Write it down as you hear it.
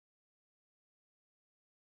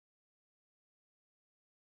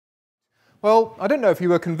Well, I don't know if you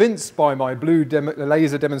were convinced by my blue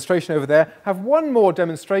laser demonstration over there. I have one more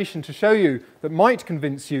demonstration to show you that might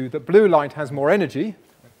convince you that blue light has more energy.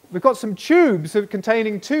 We've got some tubes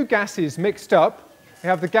containing two gases mixed up. We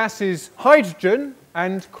have the gases hydrogen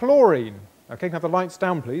and chlorine. Okay, can I have the lights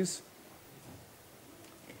down, please?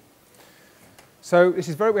 So this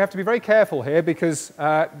is we have to be very careful here because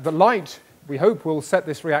the light, we hope, will set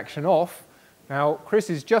this reaction off. Now, Chris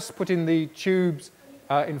is just putting the tubes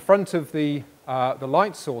in front of the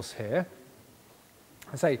light source here.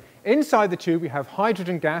 I say, inside the tube we have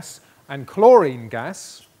hydrogen gas and chlorine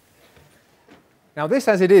gas. Now this,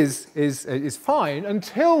 as it is fine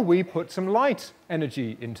until we put some light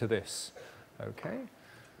energy into this. Okay?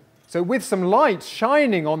 So with some light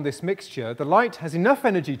shining on this mixture, the light has enough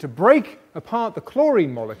energy to break apart the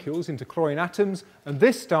chlorine molecules into chlorine atoms, and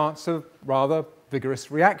this starts a rather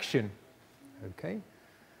vigorous reaction. Okay?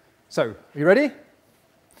 So, are you ready?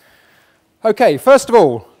 Okay, first of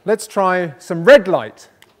all, let's try some red light.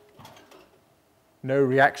 No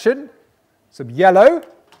reaction. Some yellow.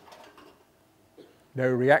 No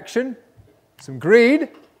reaction. Some green.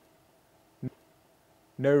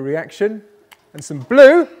 No reaction. And some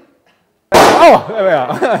blue. Oh, there we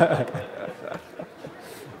are.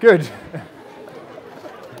 Good.